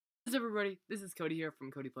What's up, everybody? This is Cody here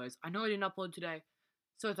from Cody Plays. I know I didn't upload today,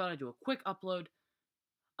 so I thought I'd do a quick upload.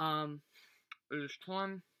 It's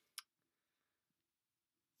time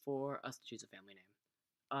for us to choose a family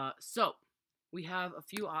name. So we have a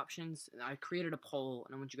few options. I created a poll,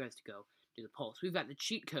 and I want you guys to go do the poll. So we've got the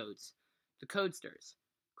cheat codes, the codesters,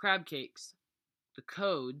 crab cakes, the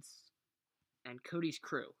codes, and Cody's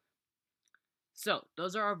crew. So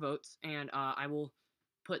those are our votes, and I will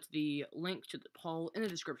put the link to the poll in the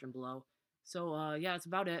description below. So yeah, that's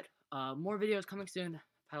about it. More videos coming soon. I've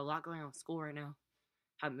had a lot going on with school right now.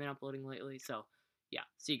 Haven't been uploading lately, so yeah,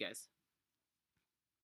 see you guys.